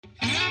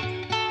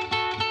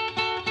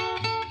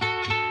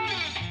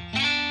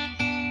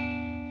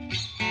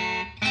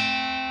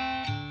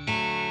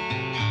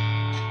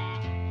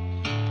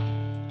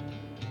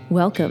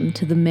Welcome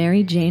to the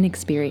Mary Jane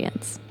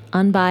Experience.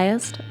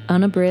 Unbiased,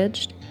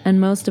 unabridged, and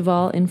most of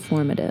all,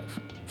 informative.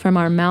 From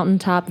our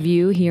mountaintop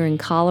view here in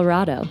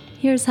Colorado,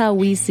 here's how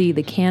we see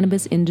the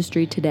cannabis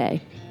industry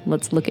today.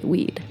 Let's look at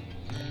weed.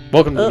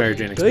 Welcome to the Mary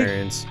Jane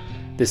Experience.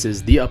 This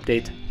is the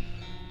update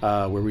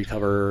where we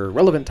cover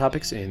relevant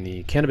topics in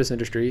the cannabis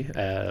industry.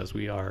 As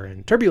we are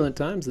in turbulent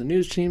times, the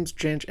news seems to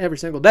change every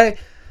single day.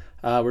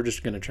 We're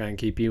just going to try and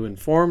keep you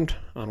informed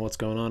on what's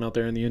going on out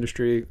there in the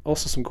industry.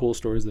 Also some cool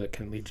stories that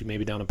can lead you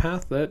maybe down a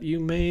path that you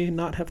may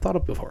not have thought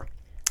of before.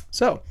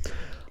 So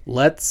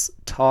let's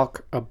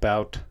talk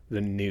about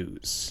the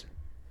news.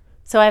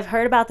 So I've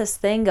heard about this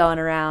thing going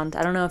around.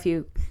 I don't know if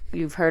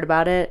you've heard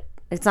about it.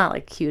 It's not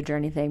like huge or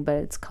anything, but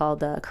it's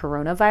called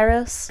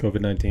coronavirus.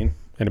 COVID-19.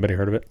 Anybody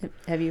heard of it?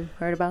 Have you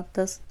heard about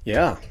this?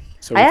 Yeah.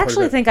 So I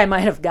actually think I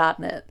might have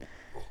gotten it.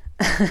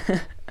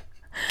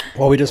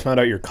 Well, we just found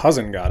out your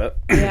cousin got it.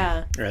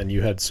 Yeah. And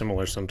you had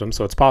similar symptoms,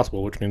 so it's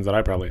possible, which means that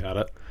I probably had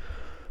it.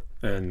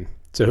 And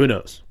so who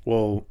knows?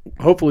 Well,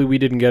 hopefully we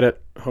didn't get it.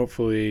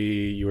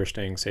 Hopefully you were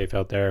staying safe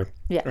out there.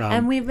 Yeah.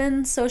 And we've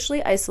been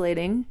socially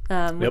isolating,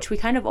 which we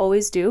kind of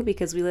always do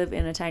because we live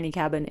in a tiny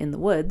cabin in the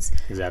woods.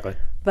 Exactly.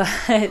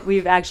 But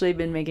we've actually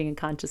been making a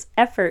conscious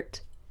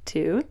effort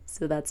to,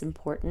 so that's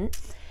important.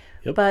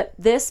 Yep. But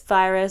this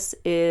virus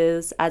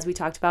is, as we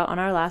talked about on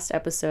our last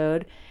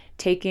episode,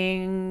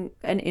 taking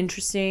an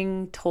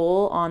interesting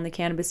toll on the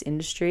cannabis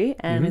industry,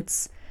 and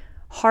it's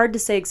hard to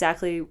say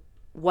exactly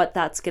what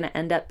that's going to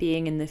end up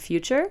being in the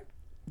future.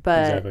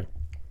 But Exactly.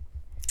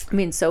 I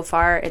mean, so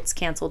far it's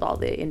canceled all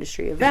the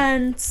industry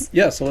events.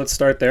 Yeah, so let's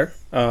start there.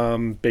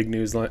 Big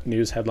news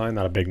headline,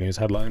 not a big news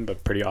headline,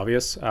 but pretty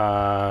obvious.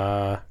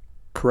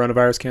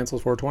 Coronavirus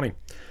cancels 420.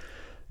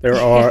 There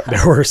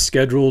were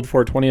scheduled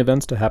 420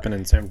 events to happen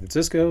in San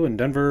Francisco and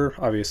Denver,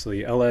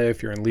 obviously LA.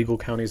 If you're in legal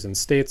counties and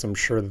states, I'm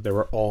sure that there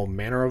were all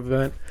manner of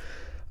events.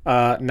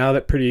 Now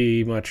that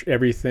pretty much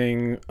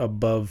everything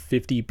above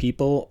 50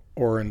 people,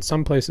 or in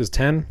some places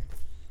 10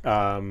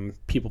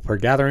 people per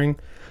gathering,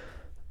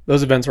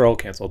 those events are all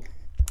canceled.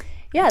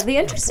 Yeah, the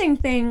interesting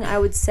thing I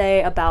would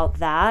say about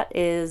that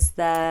is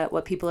that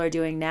what people are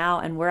doing now,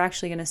 and we're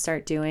actually going to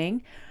start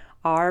doing,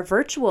 are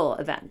virtual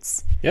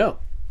events. Yeah.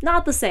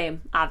 Not the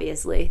same,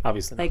 obviously.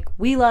 Obviously not. Like,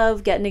 we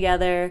love getting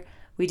together.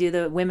 We do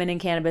the women in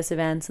cannabis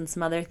events and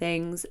some other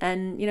things,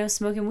 and,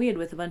 smoking weed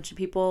with a bunch of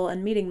people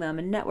and meeting them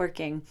and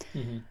networking.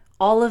 Mm-hmm.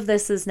 All of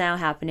this is now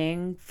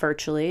happening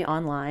virtually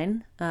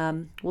online.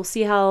 We'll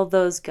see how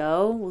those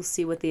go. We'll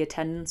see what the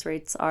attendance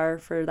rates are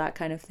for that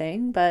kind of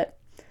thing. But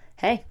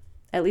hey,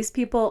 at least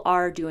people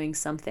are doing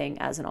something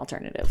as an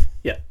alternative.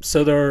 Yeah.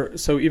 So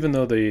even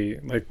though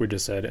like we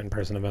just said,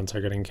 in-person events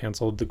are getting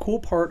canceled, the cool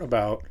part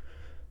about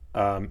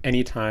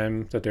any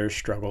time that there's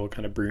struggle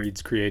kind of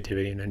breeds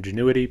creativity and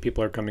ingenuity.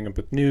 People are coming up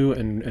with new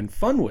and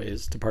fun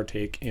ways to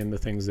partake in the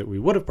things that we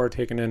would have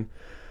partaken in.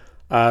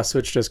 So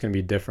it's just going to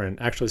be different.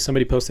 Actually,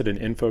 somebody posted an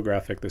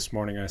infographic this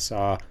morning I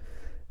saw,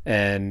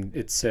 and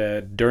it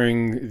said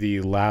during the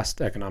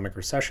last economic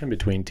recession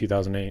between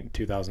 2008 and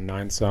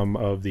 2009, some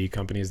of the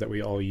companies that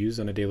we all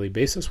use on a daily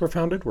basis were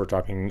founded. We're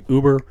talking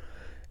Uber,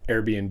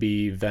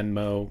 Airbnb,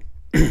 Venmo,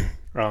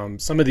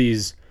 some of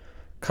these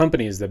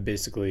companies that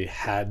basically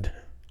had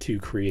to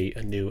create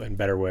a new and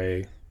better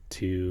way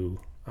to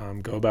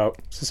go about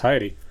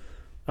society.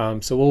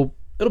 So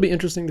it'll be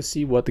interesting to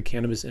see what the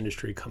cannabis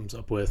industry comes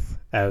up with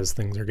as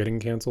things are getting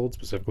canceled,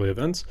 specifically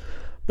events.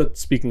 But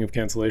speaking of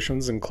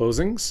cancellations and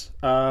closings,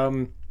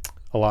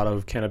 a lot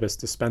of cannabis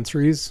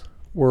dispensaries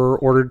were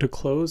ordered to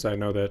close. I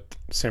know that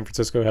San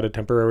Francisco had a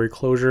temporary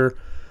closure.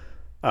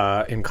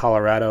 In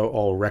Colorado,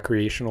 all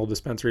recreational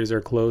dispensaries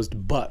are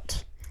closed.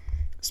 But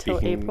till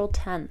April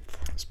 10th.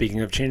 Speaking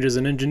of changes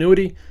in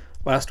ingenuity,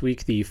 last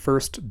week, the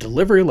first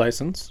delivery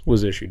license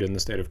was issued in the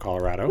state of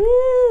Colorado.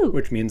 Woo!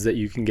 Which means that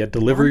you can get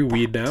delivery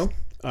weed now.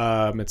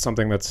 It's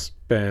something that's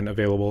been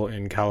available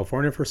in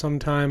California for some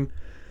time.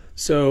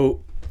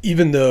 So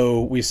even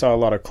though we saw a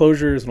lot of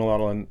closures and a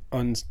lot of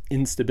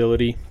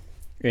instability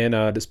in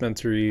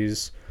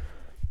dispensaries,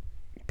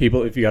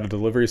 people, if you got a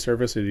delivery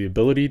service or the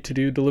ability to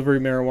do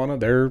delivery marijuana,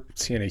 they're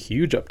seeing a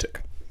huge uptick.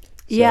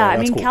 So yeah, I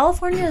mean, cool.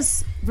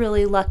 California's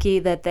really lucky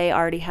that they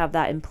already have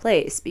that in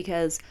place,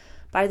 because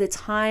by the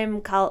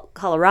time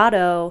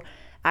Colorado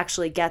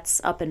actually gets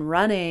up and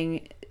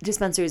running,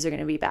 dispensaries are going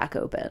to be back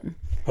open.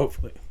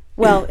 Hopefully.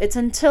 Well, it's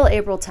until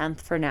April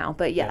 10th for now,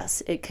 but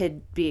yes, it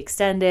could be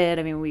extended.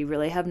 I mean, we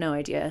really have no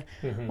idea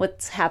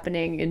what's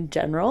happening in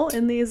general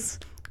in these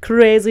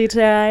crazy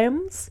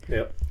times.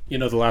 Yep.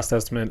 The last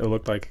estimate, it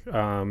looked like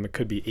it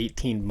could be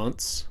 18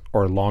 months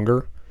or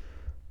longer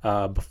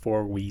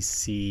before we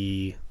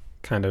see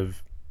kind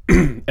of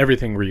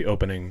everything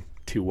reopening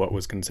to what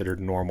was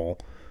considered normal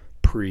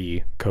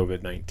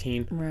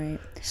pre-COVID-19. Right.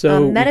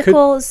 So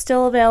medical is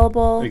still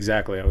available.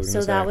 Exactly. I was going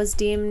to say. So that was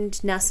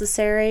deemed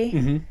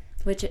necessary,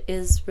 which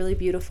is really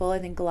beautiful. I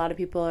think a lot of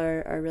people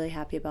are really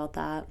happy about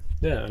that.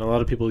 Yeah, and a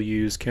lot of people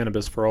use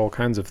cannabis for all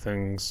kinds of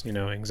things,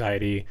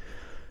 anxiety,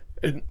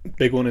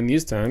 Big one in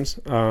these times.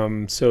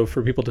 So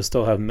for people to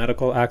still have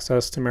medical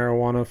access to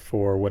marijuana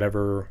for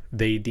whatever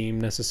they deem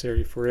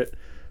necessary for it,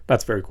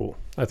 that's very cool.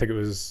 I think it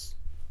was.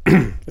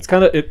 It's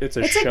kind of it's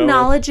a It's show.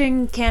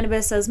 acknowledging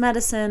cannabis as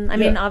medicine. I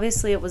mean, Yeah.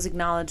 obviously it was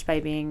acknowledged by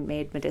being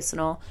made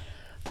medicinal,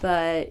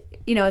 but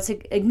it's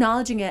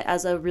acknowledging it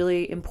as a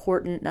really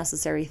important,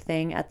 necessary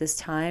thing at this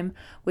time,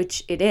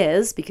 which it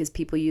is because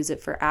people use it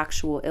for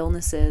actual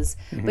illnesses.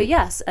 But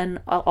yes, and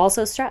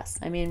also stress.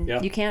 I mean,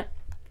 Yeah. you can't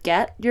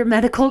get your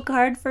medical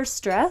card for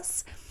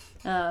stress.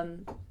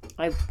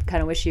 I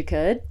kind of wish you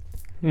could.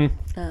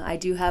 I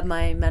do have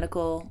my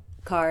medical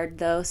card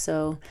though,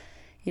 so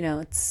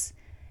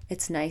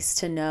it's nice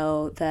to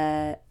know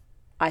that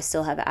I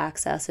still have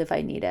access if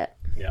I need it.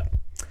 Yeah.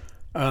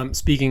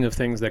 Speaking of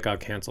things that got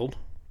canceled,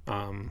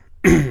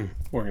 we're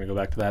going to go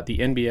back to that. The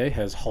NBA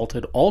has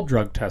halted all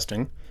drug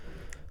testing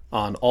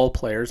on all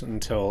players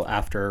until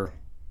after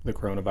the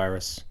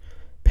coronavirus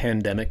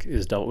pandemic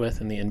is dealt with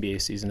and the NBA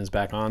season is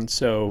back on.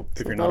 So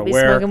if you're not They'll be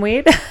aware, smoking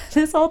weed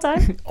this whole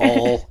time.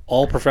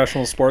 all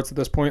professional sports at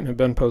this point have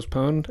been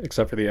postponed,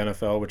 except for the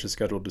NFL, which is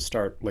scheduled to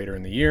start later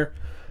in the year.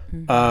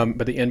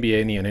 But the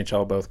NBA and the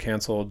NHL both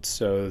canceled.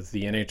 So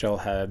the NHL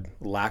had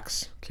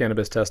lax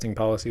cannabis testing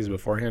policies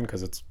beforehand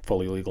because it's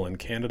fully legal in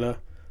Canada,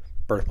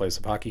 birthplace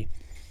of hockey.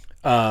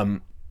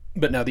 But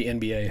now the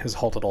NBA has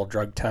halted all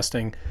drug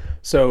testing.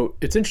 So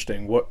it's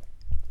interesting what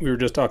we were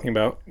just talking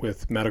about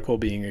with medical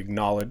being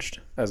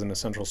acknowledged as an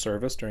essential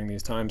service during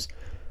these times.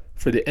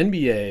 For the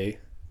NBA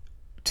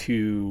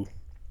to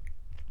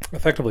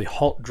effectively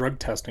halt drug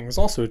testing is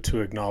also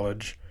to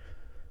acknowledge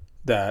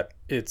that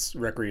its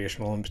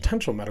recreational and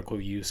potential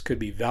medical use could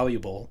be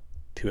valuable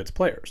to its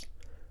players.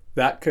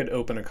 That could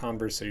open a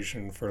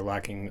conversation for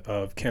lacking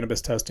of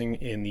cannabis testing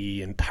in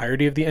the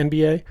entirety of the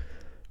NBA,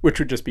 which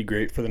would just be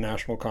great for the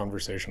national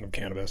conversation of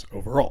cannabis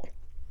overall.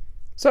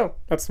 So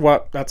that's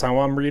how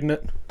I'm reading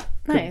it.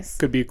 Nice.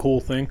 Could be a cool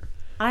thing.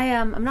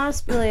 I'm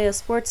not really a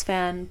sports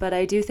fan, but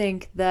I do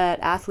think that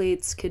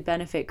athletes could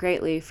benefit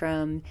greatly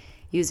from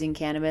using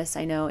cannabis.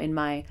 I know in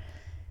my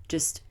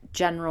just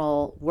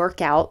general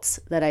workouts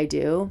that I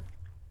do,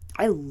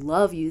 I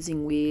love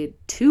using weed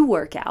to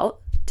work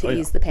out to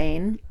ease the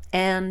pain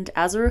and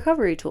as a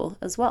recovery tool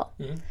as well.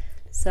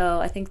 So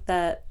I think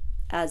that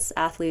as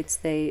athletes,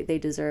 they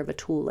deserve a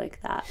tool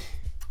like that.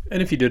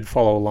 And if you did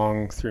follow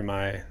along through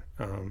my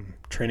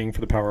training for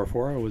the Power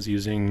 4, I was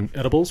using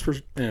edibles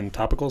and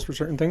topicals for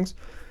certain things.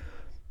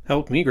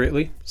 Helped me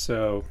greatly.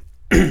 So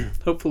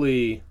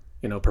hopefully,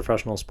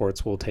 professional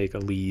sports will take a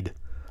lead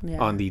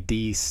on the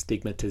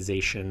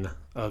destigmatization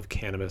of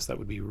cannabis. That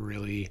would be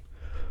really,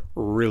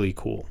 really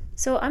cool.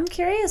 So I'm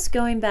curious,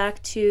 going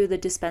back to the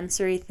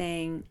dispensary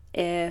thing,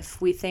 if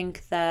we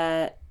think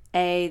that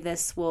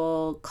this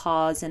will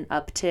cause an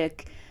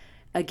uptick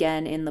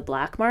again in the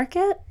black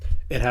market.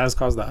 It has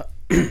caused that.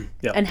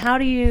 Yeah. And how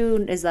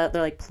is that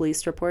they're like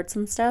police reports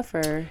and stuff,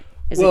 or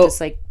is it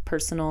just like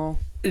personal?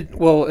 It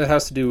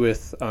has to do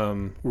with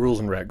rules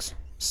and regs.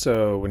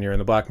 So when you're in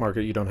the black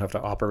market, you don't have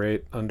to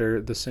operate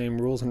under the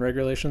same rules and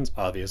regulations,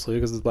 obviously,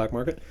 because it's the black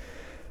market.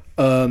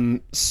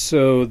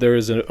 So there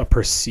is a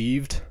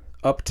perceived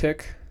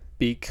uptick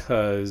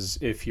because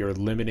if you're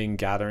limiting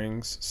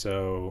gatherings,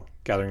 so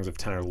gatherings of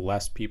 10 or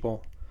less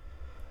people,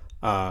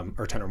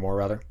 or 10 or more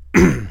rather,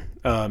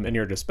 in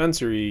your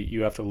dispensary,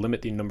 you have to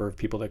limit the number of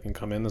people that can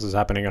come in. This is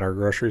happening at our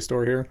grocery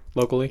store here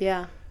locally.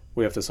 Yeah.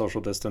 We have to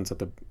social distance at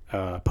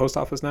the post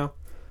office now.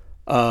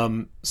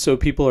 So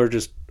people are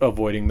just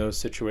avoiding those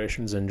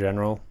situations in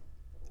general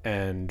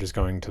and just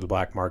going to the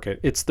black market.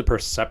 It's the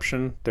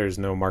perception. There's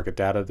no market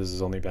data. This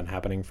has only been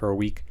happening for a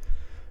week.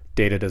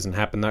 Data doesn't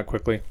happen that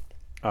quickly.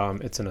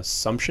 It's an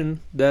assumption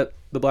that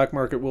the black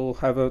market will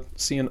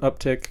see an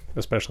uptick,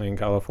 especially in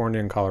California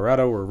and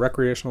Colorado where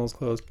recreational is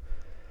closed,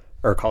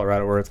 or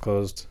Colorado where it's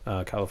closed.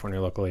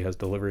 California luckily has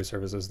delivery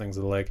services, things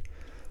of the like.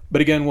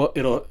 But again,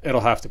 it'll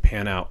have to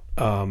pan out.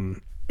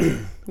 One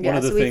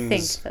of the things, we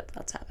think that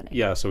that's happening.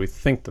 Yeah, so we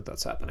think that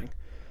that's happening.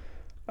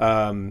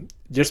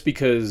 Just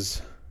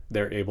because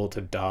they're able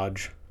to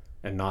dodge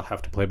and not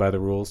have to play by the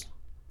rules,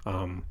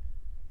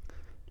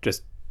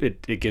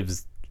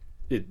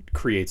 it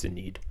creates a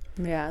need.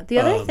 Yeah. The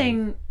other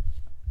thing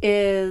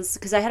is,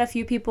 because I had a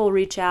few people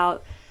reach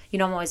out,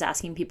 I'm always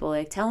asking people,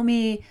 like, tell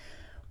me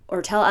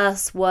or tell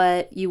us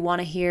what you want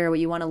to hear, what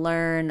you want to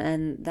learn.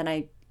 And then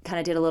I kind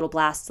of did a little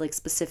blast, like,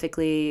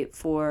 specifically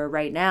for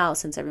right now,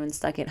 since everyone's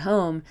stuck at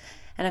home.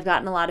 And I've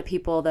gotten a lot of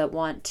people that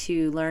want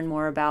to learn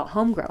more about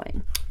home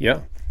growing.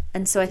 Yeah.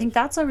 And so I think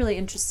that's a really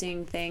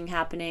interesting thing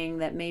happening,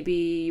 that maybe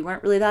you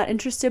weren't really that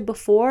interested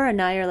before, and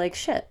now you're like,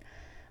 shit,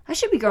 I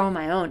should be growing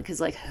my own,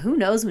 because, like, who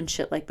knows when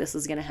shit like this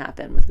is going to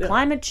happen with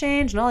climate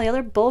change and all the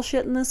other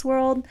bullshit in this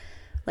world.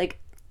 Like,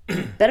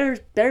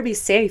 better be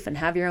safe and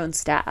have your own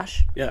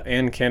stash. Yeah,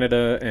 and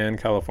Canada and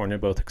California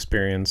both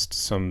experienced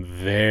some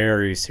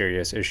very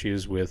serious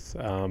issues with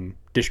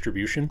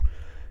distribution,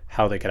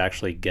 how they could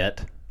actually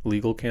get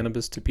legal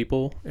cannabis to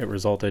people. It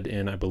resulted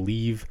in, I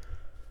believe,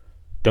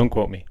 don't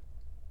quote me,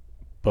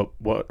 But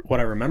what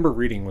I remember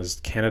reading was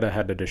Canada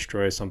had to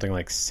destroy something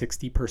like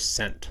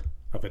 60%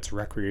 of its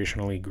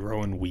recreationally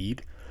grown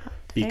weed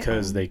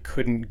because they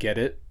couldn't get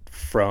it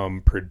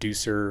from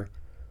producer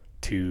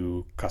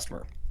to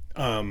customer.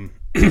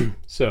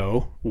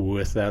 So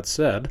with that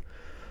said,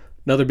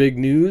 another big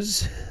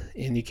news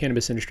in the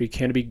cannabis industry,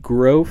 Cannabis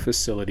grow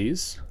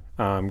facilities.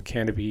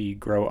 Cannabis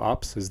Grow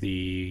Ops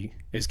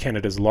is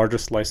Canada's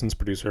largest licensed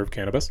producer of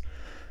cannabis.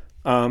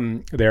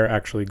 They're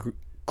actually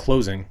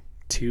closing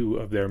 2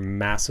 of their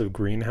massive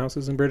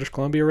greenhouses in British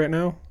Columbia right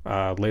now.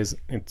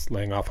 It's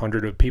laying off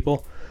hundreds of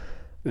people.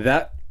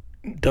 That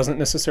doesn't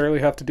necessarily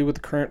have to do with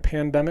the current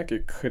pandemic.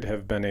 It could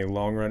have been a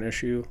long-run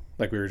issue,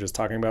 like we were just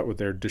talking about with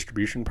their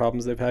distribution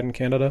problems they've had in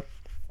Canada.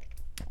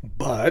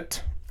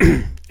 But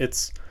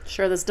it's...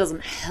 Sure, this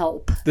doesn't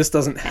help. This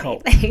doesn't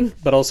help.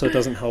 But also it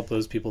doesn't help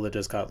those people that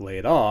just got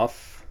laid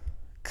off,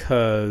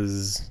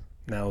 because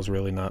now is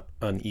really not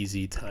an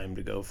easy time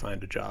to go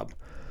find a job.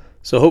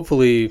 So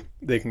hopefully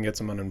they can get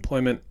some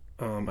unemployment.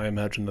 I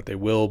imagine that they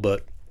will,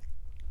 but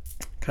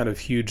kind of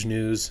huge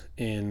news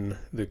in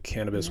the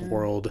cannabis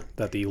world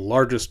that the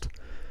largest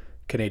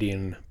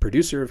Canadian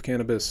producer of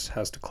cannabis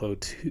has to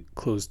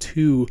close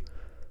 2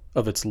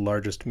 of its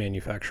largest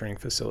manufacturing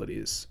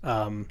facilities.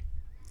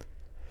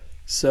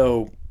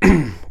 So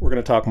we're going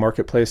to talk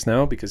marketplace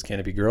now, because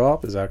Cannabis Grow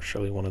Op is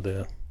actually one of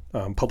the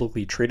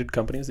publicly traded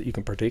companies that you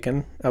can partake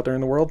in out there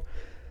in the world.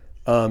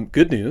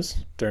 Good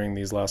news during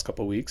these last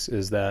couple of weeks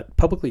is that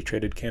publicly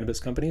traded cannabis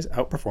companies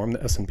outperform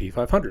the S&P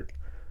 500.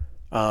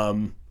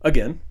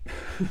 Again,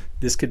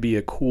 this could be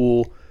a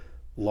cool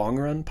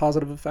long-run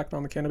positive effect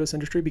on the cannabis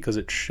industry, because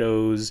it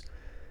shows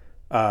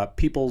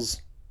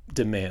people's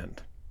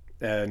demand,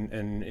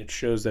 and it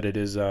shows that it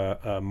is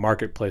a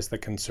marketplace that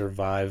can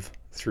survive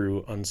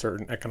through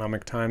uncertain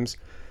economic times.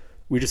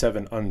 We just have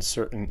an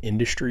uncertain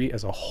industry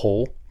as a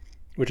whole,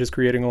 which is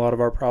creating a lot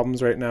of our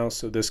problems right now.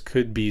 So this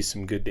could be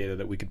some good data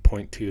that we could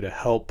point to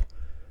help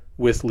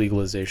with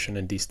legalization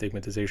and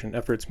destigmatization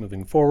efforts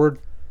moving forward.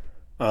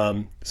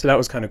 So that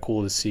was kind of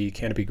cool to see.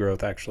 Canopy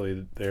growth,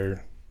 actually, it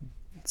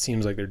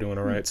seems like they're doing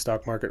all right.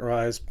 Stock market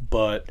rise,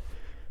 but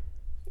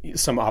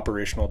some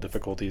operational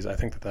difficulties. I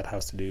think that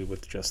has to do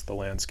with just the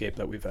landscape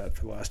that we've had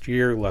for the last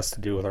year, less to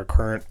do with our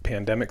current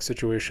pandemic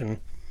situation.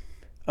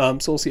 So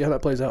we'll see how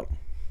that plays out.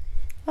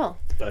 Well,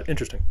 but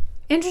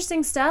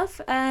interesting stuff,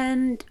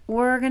 and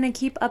we're going to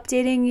keep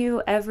updating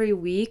you every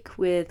week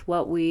with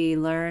what we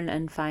learn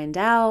and find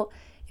out.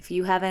 If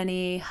you have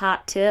any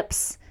hot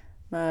tips,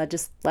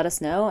 just let us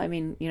know. I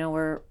mean,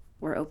 we're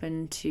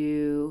open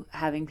to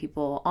having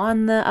people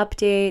on the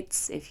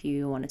updates if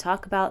you want to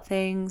talk about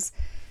things.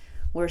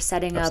 We're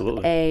setting up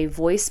a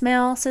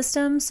voicemail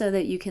system so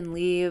that you can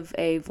leave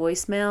a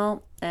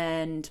voicemail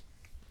and,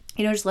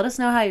 just let us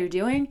know how you're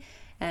doing.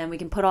 And we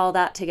can put all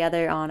that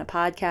together on a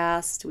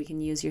podcast. We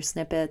can use your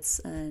snippets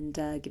and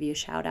give you a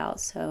shout out.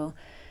 So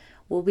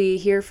we'll be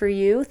here for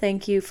you.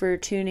 Thank you for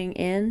tuning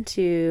in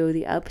to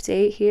the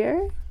update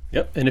here.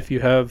 Yep. And if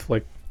you have,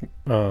 like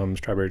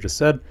Strawberry just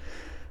said,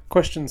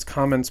 questions,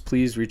 comments,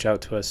 please reach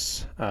out to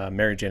us,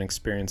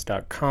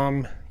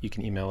 maryjaneexperience.com. You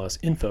can email us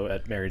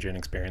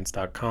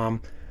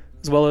info@maryjaneexperience.com,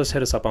 as well as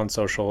hit us up on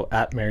social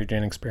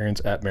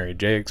 @maryjaneexperience,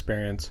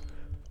 @maryjexperience.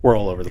 We're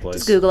all over the place.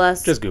 Just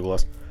Google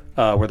us.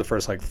 We're the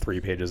first 3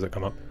 pages that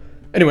come up.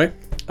 Anyway,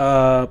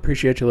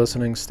 appreciate you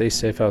listening. Stay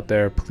safe out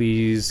there.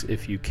 Please,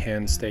 if you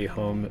can, stay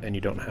home and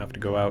you don't have to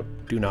go out,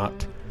 do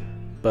not.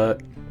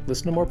 But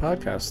listen to more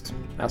podcasts.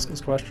 Ask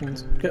us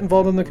questions. Get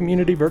involved in the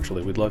community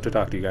virtually. We'd love to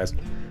talk to you guys.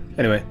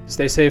 Anyway,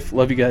 stay safe.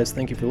 Love you guys.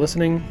 Thank you for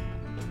listening.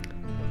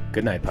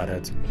 Good night,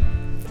 potheads.